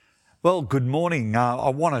Well, good morning. I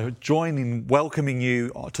want to join in welcoming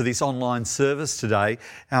you to this online service today,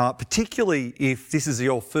 particularly if this is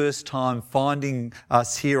your first time finding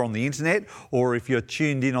us here on the internet, or if you're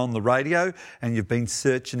tuned in on the radio and you've been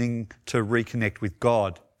searching to reconnect with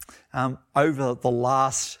God. Over the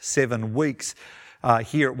last 7 weeks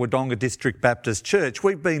here at Wodonga District Baptist Church,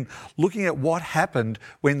 we've been looking at what happened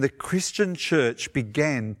when the Christian church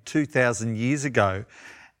began 2,000 years ago.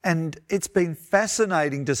 And it's been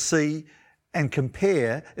fascinating to see and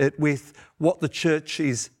compare it with what the church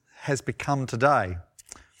has become today.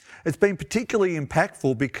 It's been particularly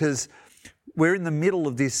impactful because we're in the middle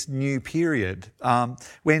of this new period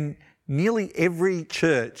when nearly every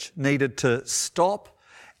church needed to stop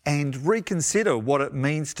and reconsider what it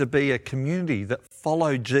means to be a community that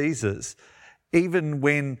follow Jesus, even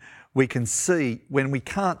when we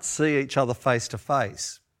can't see each other face to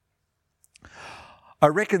face. I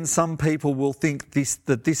reckon some people will think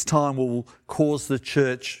that this time will cause the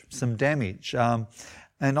church some damage.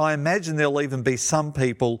 And I imagine there'll even be some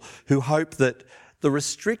people who hope that the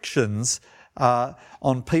restrictions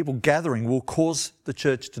on people gathering will cause the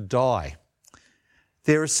church to die.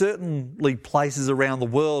 There are certainly places around the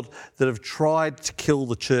world that have tried to kill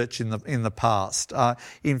the church in the past.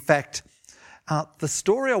 In fact, the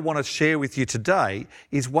story I want to share with you today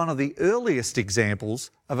is one of the earliest examples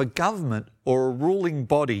of a government or a ruling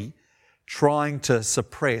body trying to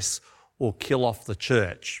suppress or kill off the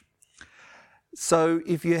church. So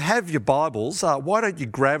if you have your Bibles, why don't you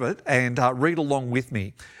grab it and read along with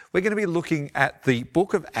me. We're going to be looking at the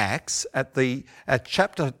book of Acts at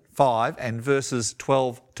chapter 5 and verses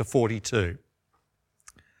 12 to 42.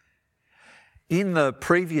 In the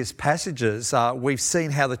previous passages, we've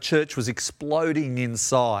seen how the church was exploding in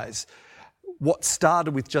size. What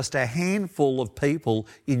started with just a handful of people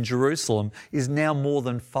in Jerusalem is now more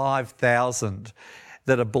than 5,000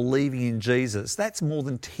 that are believing in Jesus. That's more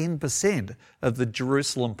than 10% of the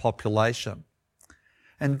Jerusalem population.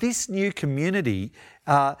 And this new community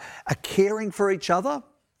are caring for each other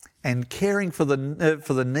and caring for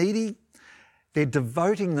the needy. They're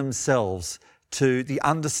devoting themselves to the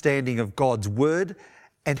understanding of God's word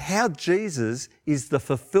and how Jesus is the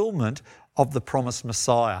fulfillment of the promised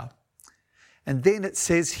Messiah. And then it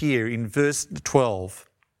says here in verse 12,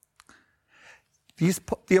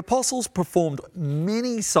 the apostles performed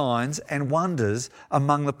many signs and wonders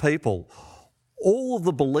among the people. All of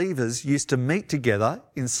the believers used to meet together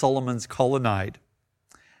in Solomon's colonnade.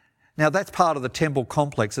 Now that's part of the temple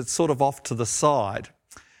complex. It's sort of off to the side.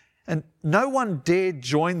 And no one dared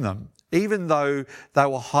join them, even though they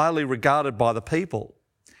were highly regarded by the people.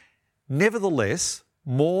 Nevertheless,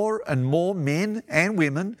 more and more men and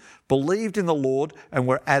women believed in the Lord and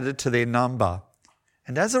were added to their number.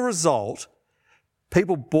 And as a result,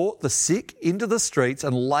 people brought the sick into the streets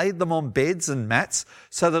and laid them on beds and mats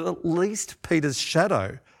so that at least Peter's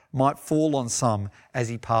shadow might fall on some as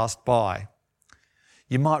he passed by.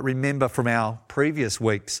 You might remember from our previous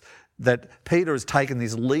weeks that Peter has taken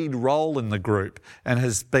this lead role in the group and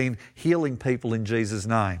has been healing people in Jesus'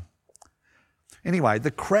 name. Anyway, the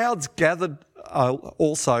crowds gathered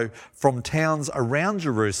also from towns around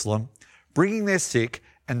Jerusalem, bringing their sick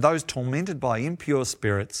and those tormented by impure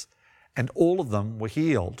spirits, and all of them were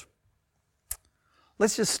healed.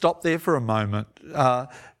 Let's just stop there for a moment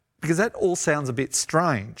because that all sounds a bit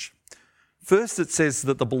strange. First, it says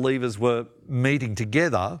that the believers were meeting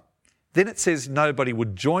together. Then it says nobody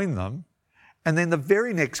would join them. And then the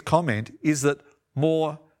very next comment is that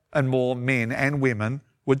more and more men and women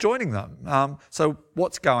were joining them. So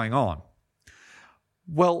what's going on?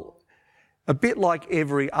 Well, a bit like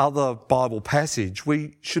every other Bible passage,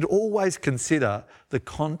 we should always consider the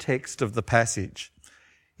context of the passage.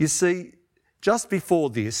 You see, just before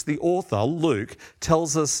this, the author, Luke,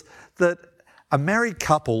 tells us that a married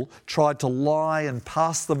couple tried to lie and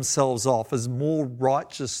pass themselves off as more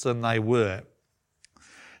righteous than they were.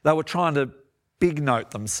 They were trying to big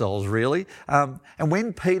note themselves, really. And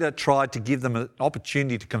when Peter tried to give them an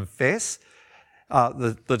opportunity to confess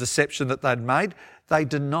the deception that they'd made, they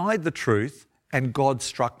denied the truth and God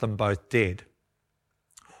struck them both dead.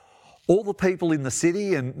 All the people in the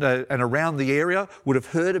city and around the area would have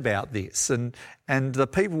heard about this, and the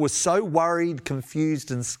people were so worried,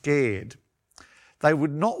 confused and scared. They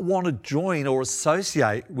would not want to join or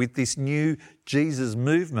associate with this new Jesus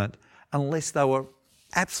movement unless they were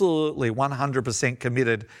absolutely 100%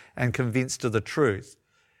 committed and convinced of the truth.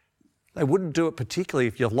 They wouldn't do it particularly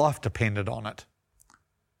if your life depended on it.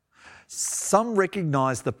 Some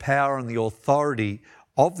recognised the power and the authority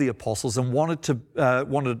of the apostles and wanted a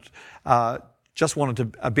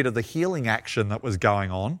bit of the healing action that was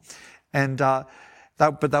going on, and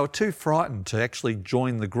but they were too frightened to actually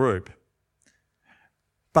join the group.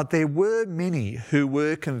 But there were many who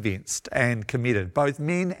were convinced and committed, both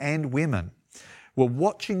men and women, were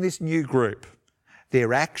watching this new group,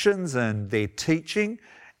 their actions and their teaching,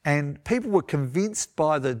 and people were convinced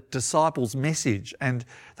by the disciples' message, and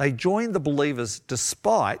they joined the believers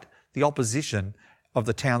despite the opposition of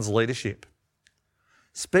the town's leadership.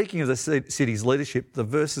 Speaking of the city's leadership, the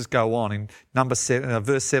verses go on in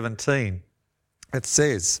verse 17. It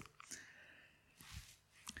says,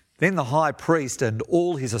 "Then the high priest and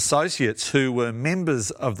all his associates, who were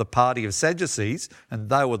members of the party of Sadducees," and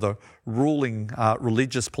they were the ruling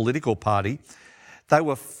religious political party, "they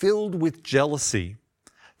were filled with jealousy.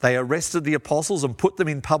 They arrested the apostles and put them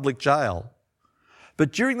in public jail.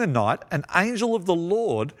 But during the night, an angel of the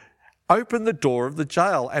Lord opened the door of the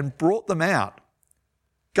jail and brought them out.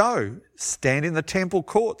 'Go, stand in the temple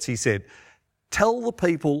courts,' he said. 'Tell the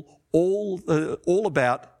people all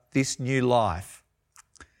about this new life.'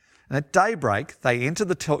 And at daybreak, they entered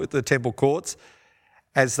the temple courts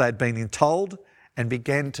as they had been told and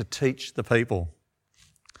began to teach the people.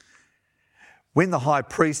 When the high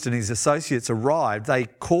priest and his associates arrived, they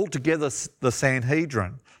called together the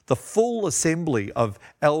Sanhedrin, the full assembly of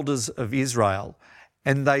elders of Israel,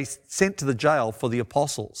 and they sent to the jail for the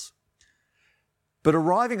apostles. But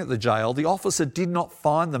arriving at the jail, the officer did not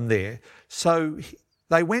find them there. So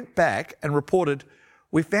they went back and reported,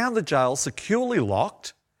 'We found the jail securely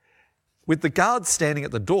locked, with the guards standing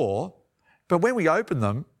at the door, but when we opened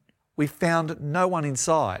them, we found no one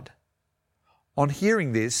inside.' On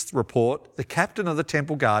hearing this report, the captain of the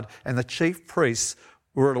temple guard and the chief priests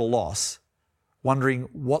were at a loss, wondering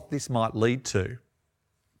what this might lead to.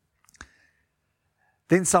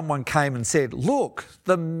 Then someone came and said, 'Look,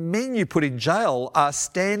 the men you put in jail are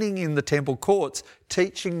standing in the temple courts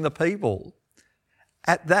teaching the people.'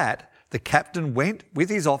 At that, the captain went with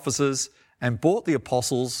his officers and brought the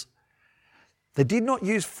apostles. They did not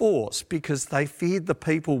use force because they feared the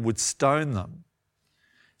people would stone them."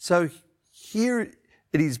 So here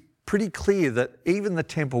it is pretty clear that even the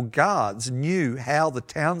temple guards knew how the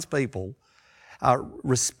townspeople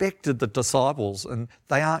respected the disciples, and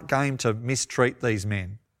they aren't going to mistreat these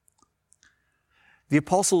men. The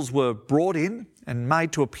apostles were brought in and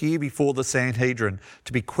made to appear before the Sanhedrin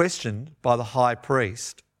to be questioned by the high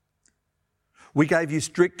priest. "We gave you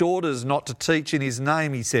strict orders not to teach in his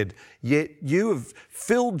name," he said, "yet you have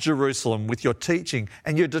filled Jerusalem with your teaching,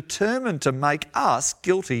 and you're determined to make us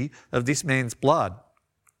guilty of this man's blood."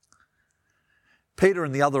 Peter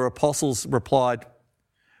and the other apostles replied,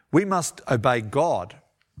 "We must obey God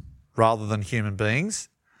rather than human beings.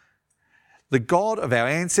 The God of our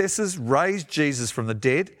ancestors raised Jesus from the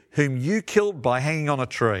dead, whom you killed by hanging on a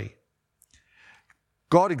tree.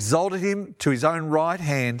 God exalted him to his own right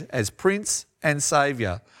hand as Prince and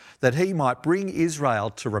Saviour, that he might bring Israel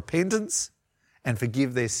to repentance and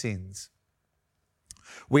forgive their sins.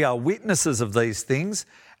 We are witnesses of these things,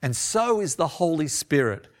 and so is the Holy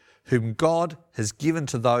Spirit, whom God has given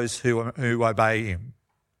to those who obey him."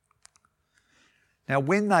 Now,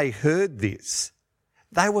 when they heard this,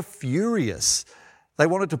 they were furious. They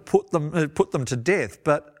wanted to put them to death,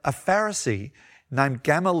 but a Pharisee named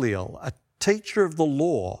Gamaliel, a teacher of the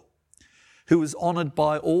law, who was honoured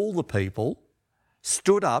by all the people,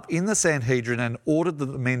 stood up in the Sanhedrin and ordered that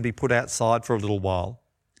the men be put outside for a little while.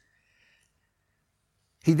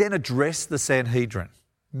 He then addressed the Sanhedrin,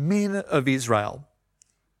 "Men of Israel,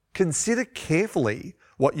 consider carefully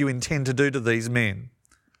what you intend to do to these men.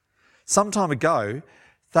 Some time ago,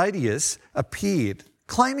 Thaddeus appeared,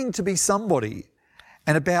 claiming to be somebody,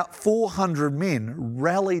 and about 400 men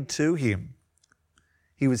rallied to him.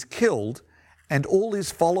 He was killed, and all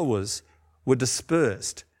his followers were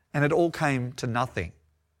dispersed, and it all came to nothing.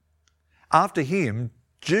 After him,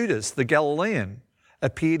 Judas the Galilean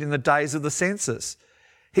appeared in the days of the census.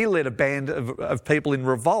 He led a band of people in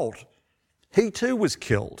revolt. He too was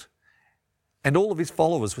killed, and all of his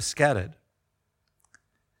followers were scattered.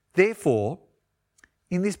 Therefore,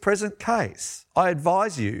 in this present case, I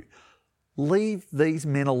advise you, leave these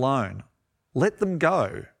men alone. Let them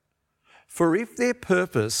go. For if their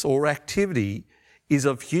purpose or activity is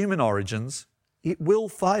of human origins, it will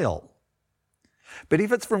fail. But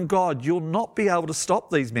if it's from God, you'll not be able to stop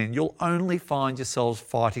these men. You'll only find yourselves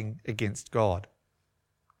fighting against God."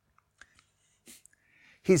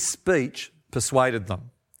 His speech persuaded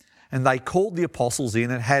them, and they called the apostles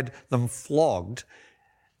in and had them flogged.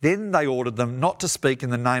 Then they ordered them not to speak in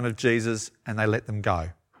the name of Jesus, and they let them go.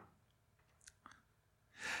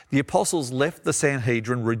 The apostles left the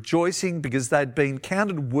Sanhedrin rejoicing because they'd been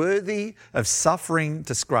counted worthy of suffering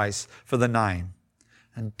disgrace for the name.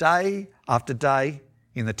 And day after day,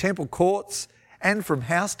 in the temple courts, and from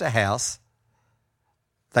house to house,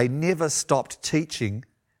 they never stopped teaching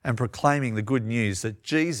and proclaiming the good news that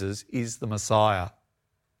Jesus is the Messiah.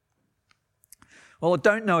 Well, I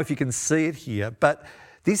don't know if you can see it here, but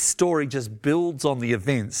this story just builds on the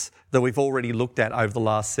events that we've already looked at over the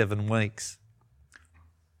last 7 weeks.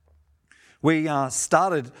 We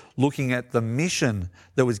started looking at the mission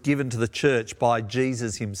that was given to the church by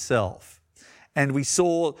Jesus himself. And we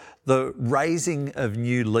saw the raising of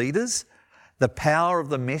new leaders, the power of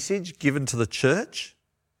the message given to the church.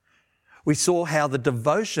 We saw how the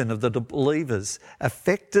devotion of the believers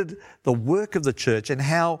affected the work of the church and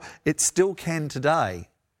how it still can today.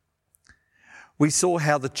 We saw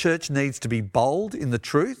how the church needs to be bold in the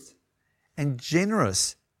truth and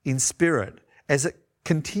generous in spirit as it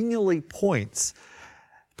continually points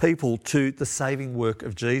people to the saving work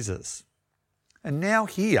of Jesus. And now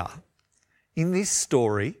here, in this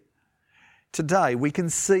story, today we can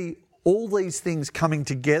see all these things coming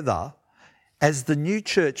together as the new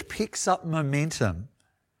church picks up momentum,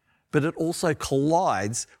 but it also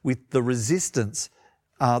collides with the resistant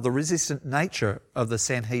nature of the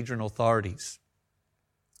Sanhedrin authorities.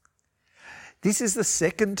 This is the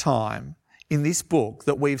second time in this book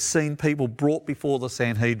that we've seen people brought before the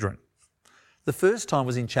Sanhedrin. The first time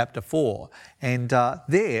was in chapter 4, and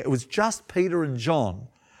there it was just Peter and John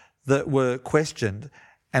that were questioned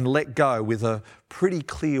and let go with a pretty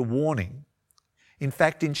clear warning. In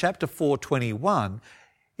fact, in chapter 4:21,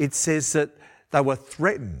 it says that they were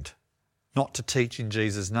threatened not to teach in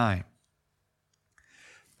Jesus' name.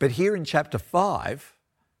 But here in chapter 5,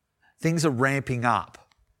 things are ramping up.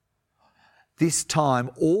 This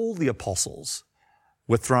time, all the apostles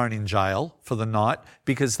were thrown in jail for the night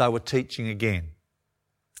because they were teaching again.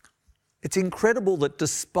 It's incredible that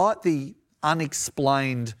despite the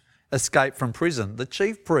unexplained escape from prison, the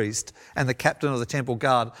chief priest and the captain of the temple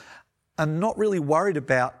guard are not really worried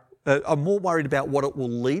about, are more worried about what it will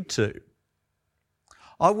lead to.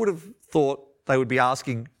 I would have thought they would be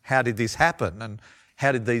asking, how did this happen and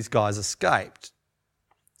how did these guys escape?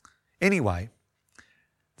 Anyway,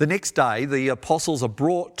 the next day, the apostles are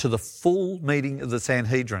brought to the full meeting of the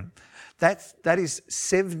Sanhedrin. That is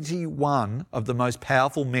 71 of the most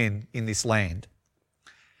powerful men in this land.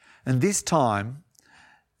 And this time,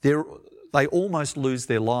 they almost lose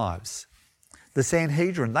their lives. The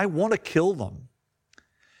Sanhedrin, they want to kill them.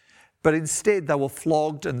 But instead, they were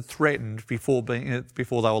flogged and threatened before they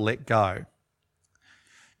were let go.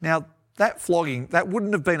 Now, that flogging, that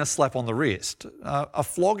wouldn't have been a slap on the wrist. A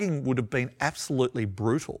flogging would have been absolutely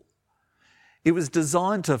brutal. It was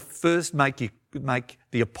designed to first make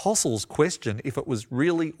the apostles question if it was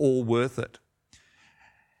really all worth it.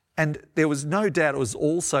 And there was no doubt it was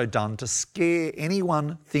also done to scare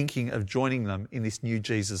anyone thinking of joining them in this new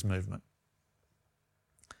Jesus movement.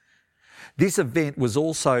 This event was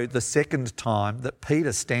also the second time that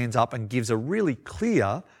Peter stands up and gives a really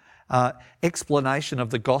clear explanation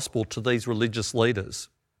of the gospel to these religious leaders.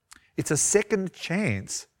 It's a second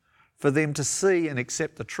chance for them to see and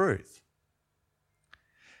accept the truth.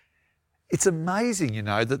 It's amazing,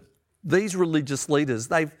 that these religious leaders,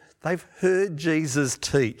 they've heard Jesus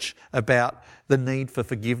teach about the need for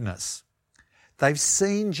forgiveness. They've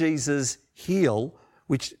seen Jesus heal,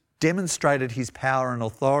 which demonstrated his power and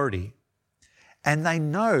authority. And they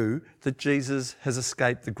know that Jesus has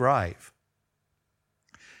escaped the grave.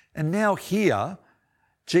 And now here,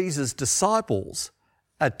 Jesus' disciples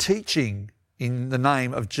are teaching in the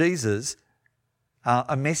name of Jesus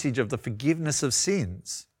a message of the forgiveness of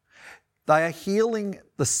sins. They are healing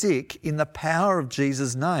the sick in the power of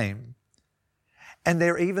Jesus' name. And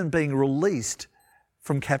they're even being released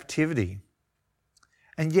from captivity.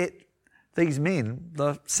 And yet, these men,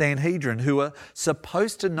 the Sanhedrin, who are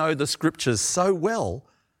supposed to know the scriptures so well,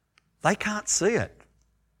 they can't see it.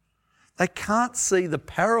 They can't see the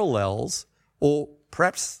parallels, or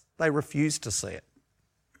perhaps they refuse to see it.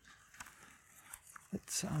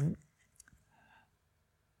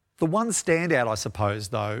 The one standout, I suppose,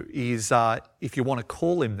 though, is, if you want to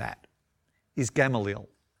call him that, is Gamaliel.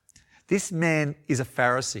 This man is a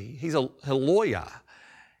Pharisee. He's a lawyer.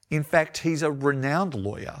 In fact, he's a renowned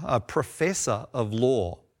lawyer, a professor of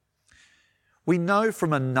law. We know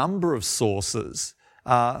from a number of sources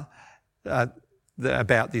about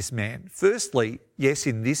this man. Firstly, yes,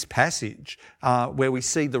 in this passage, where we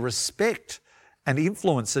see the respect and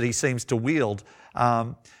influence that he seems to wield,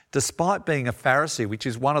 despite being a Pharisee, which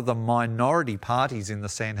is one of the minority parties in the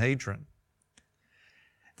Sanhedrin.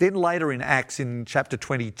 Then later in Acts, in chapter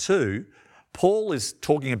 22, Paul is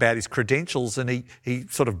talking about his credentials, and he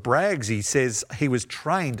sort of brags. He says he was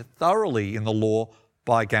trained thoroughly in the law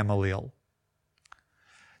by Gamaliel.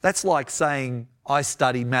 That's like saying, I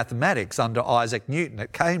study mathematics under Isaac Newton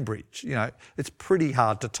at Cambridge. It's pretty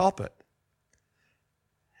hard to top it.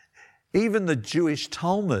 Even the Jewish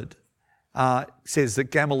Talmud says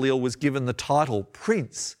that Gamaliel was given the title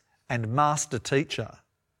Prince and Master Teacher.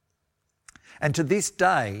 And to this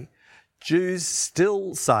day, Jews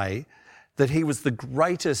still say that he was the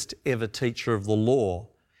greatest ever teacher of the law.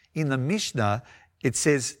 In the Mishnah, it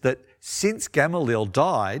says that since Gamaliel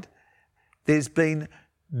died, there's been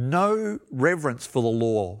no reverence for the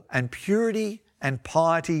law, and purity and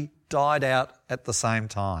piety died out at the same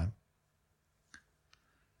time.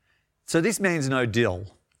 So this man's no dill.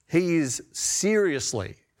 He is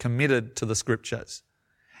seriously committed to the Scriptures.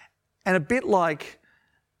 And a bit like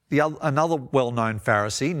another well-known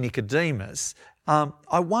Pharisee, Nicodemus,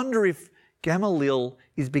 I wonder if Gamaliel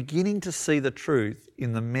is beginning to see the truth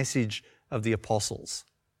in the message of the apostles.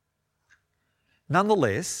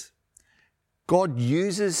 Nonetheless, God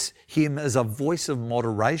uses him as a voice of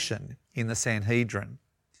moderation in the Sanhedrin.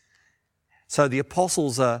 So the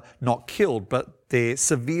apostles are not killed, but they're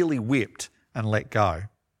severely whipped and let go.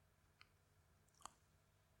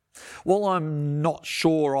 Well, I'm not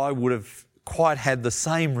sure I would have quite had the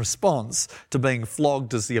same response to being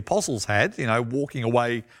flogged as the apostles had, walking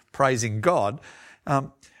away praising God.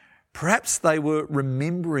 Perhaps they were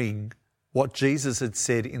remembering what Jesus had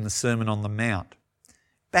said in the Sermon on the Mount.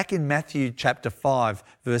 Back in Matthew chapter 5,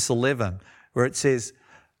 verse 11, where it says,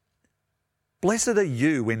 "Blessed are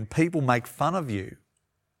you when people make fun of you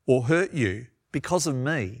or hurt you because of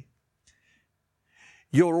me.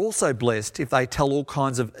 You're also blessed if they tell all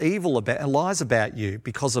kinds of lies about you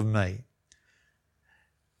because of me.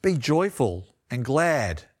 Be joyful and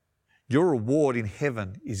glad. Your reward in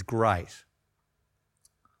heaven is great."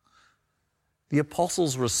 The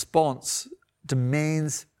apostles' response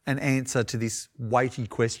demands an answer to this weighty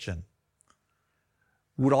question.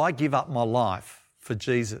 Would I give up my life for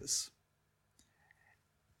Jesus?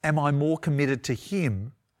 Am I more committed to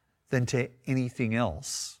him than to anything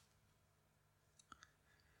else?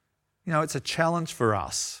 It's a challenge for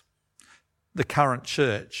us, the current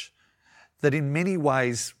church, that in many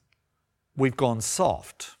ways we've gone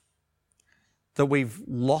soft, that we've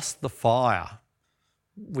lost the fire,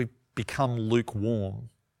 we've become lukewarm.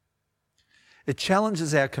 It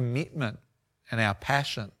challenges our commitment and our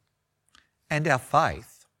passion and our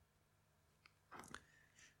faith.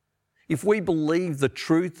 If we believe the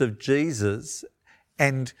truth of Jesus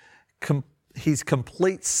and his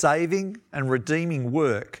complete saving and redeeming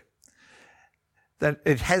work, that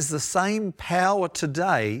it has the same power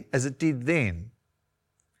today as it did then.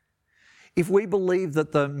 If we believe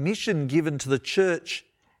that the mission given to the church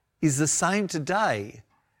is the same today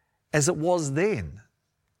as it was then,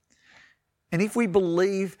 and if we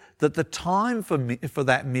believe that the time for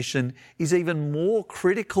that mission is even more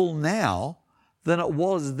critical now than it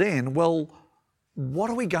was then, well, what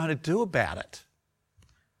are we going to do about it?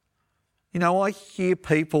 I hear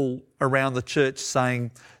people around the church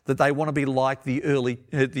saying that they want to be like the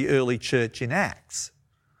early church in Acts.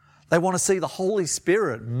 They want to see the Holy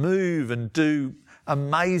Spirit move and do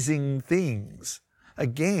amazing things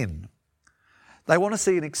again. They want to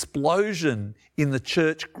see an explosion in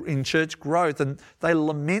church growth, and they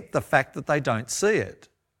lament the fact that they don't see it.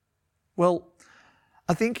 Well,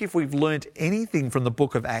 I think if we've learnt anything from the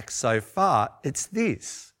book of Acts so far, it's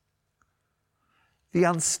this. The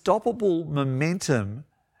unstoppable momentum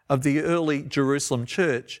of the early Jerusalem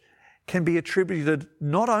church can be attributed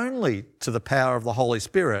not only to the power of the Holy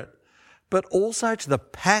Spirit, but also to the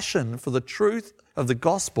passion for the truth of the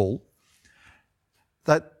gospel,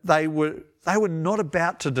 that they were not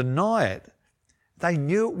about to deny it. They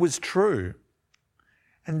knew it was true.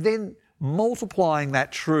 And then multiplying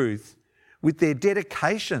that truth with their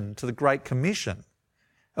dedication to the Great Commission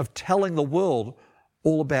of telling the world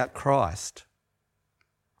all about Christ.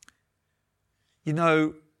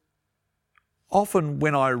 Often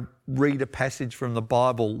when I read a passage from the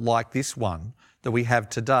Bible like this one that we have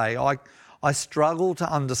today, I struggle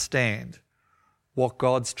to understand what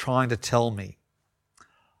God's trying to tell me.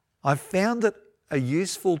 I've found that a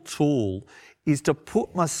useful tool is to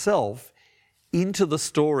put myself into the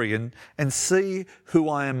story and see who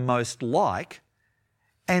I am most like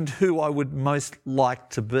and who I would most like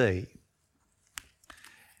to be.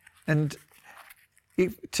 And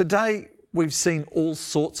today we've seen all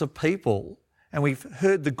sorts of people and we've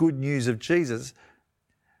heard the good news of Jesus.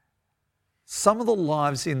 Some of the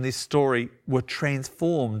lives in this story were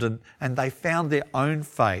transformed and they found their own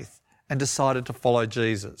faith and decided to follow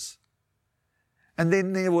Jesus. And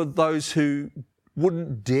then there were those who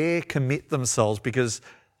wouldn't dare commit themselves because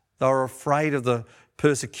they were afraid of the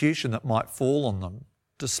persecution that might fall on them.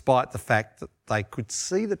 despite the fact that they could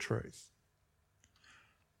see the truth.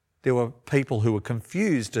 There were people who were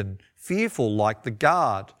confused and fearful, like the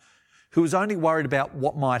guard, who was only worried about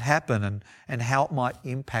what might happen and how it might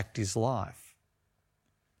impact his life.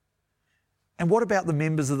 And what about the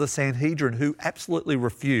members of the Sanhedrin who absolutely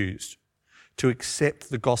refused to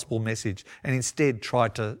accept the gospel message and instead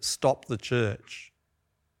tried to stop the church?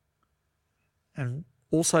 And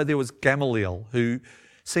also there was Gamaliel, who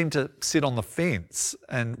seemed to sit on the fence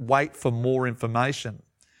and wait for more information.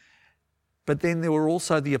 But then there were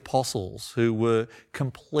also the apostles who were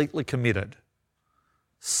completely committed,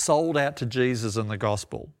 sold out to Jesus and the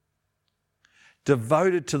gospel,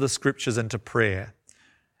 devoted to the scriptures and to prayer,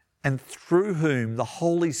 and through whom the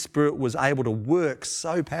Holy Spirit was able to work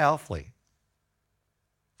so powerfully.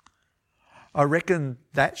 I reckon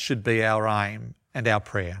that should be our aim and our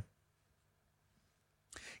prayer.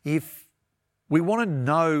 If we want to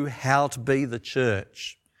know how to be the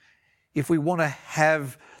church, if we want to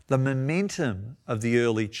have the momentum of the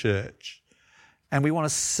early church, and we want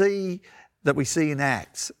to see that we see in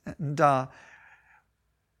Acts, and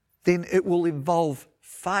then it will involve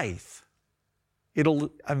faith.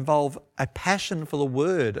 It'll involve a passion for the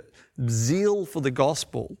word, zeal for the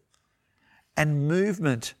gospel, and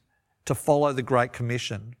movement to follow the Great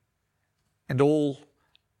Commission, and all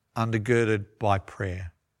undergirded by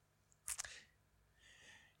prayer.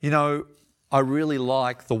 You know, I really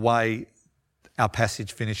like the way our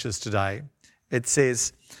passage finishes today. It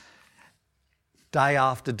says, day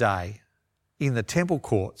after day, in the temple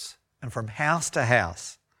courts and from house to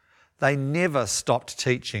house, they never stopped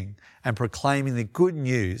teaching and proclaiming the good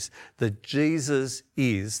news that Jesus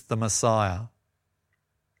is the Messiah.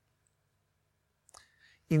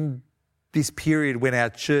 In this period when our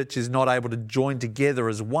church is not able to join together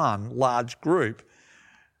as one large group,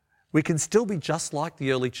 we can still be just like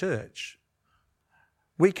the early church.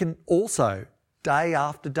 We can also, day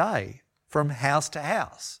after day, from house to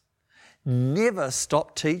house, never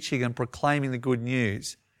stop teaching and proclaiming the good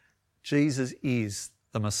news. Jesus is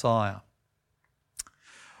the Messiah.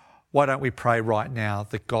 Why don't we pray right now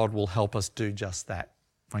that God will help us do just that?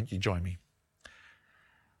 Won't you join me?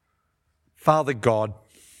 Father God,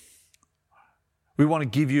 we want to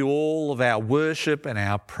give you all of our worship and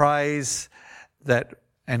our praise,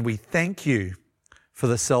 and we thank you for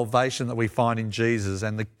the salvation that we find in Jesus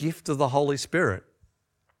and the gift of the Holy Spirit.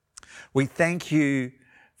 We thank you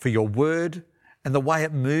for your word and the way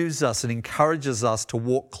it moves us and encourages us to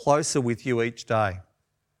walk closer with you each day.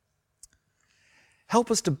 Help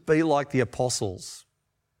us to be like the apostles,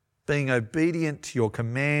 being obedient to your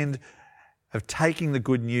command of taking the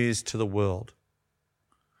good news to the world.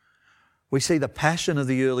 We see the passion of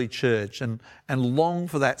the early church and long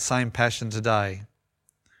for that same passion today.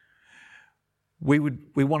 We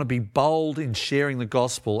want to be bold in sharing the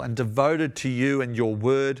gospel and devoted to you and your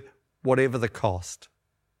word, whatever the cost.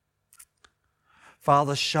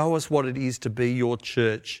 Father, show us what it is to be your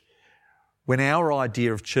church when our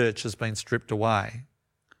idea of church has been stripped away.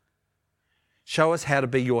 Show us how to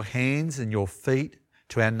be your hands and your feet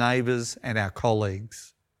to our neighbours and our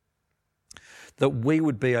colleagues. That we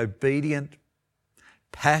would be obedient,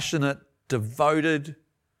 passionate, devoted,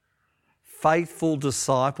 faithful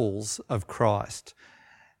disciples of Christ,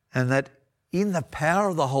 and that in the power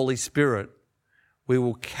of the Holy Spirit, we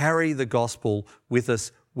will carry the gospel with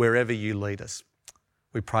us wherever you lead us.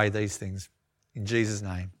 We pray these things in Jesus'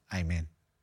 name. Amen.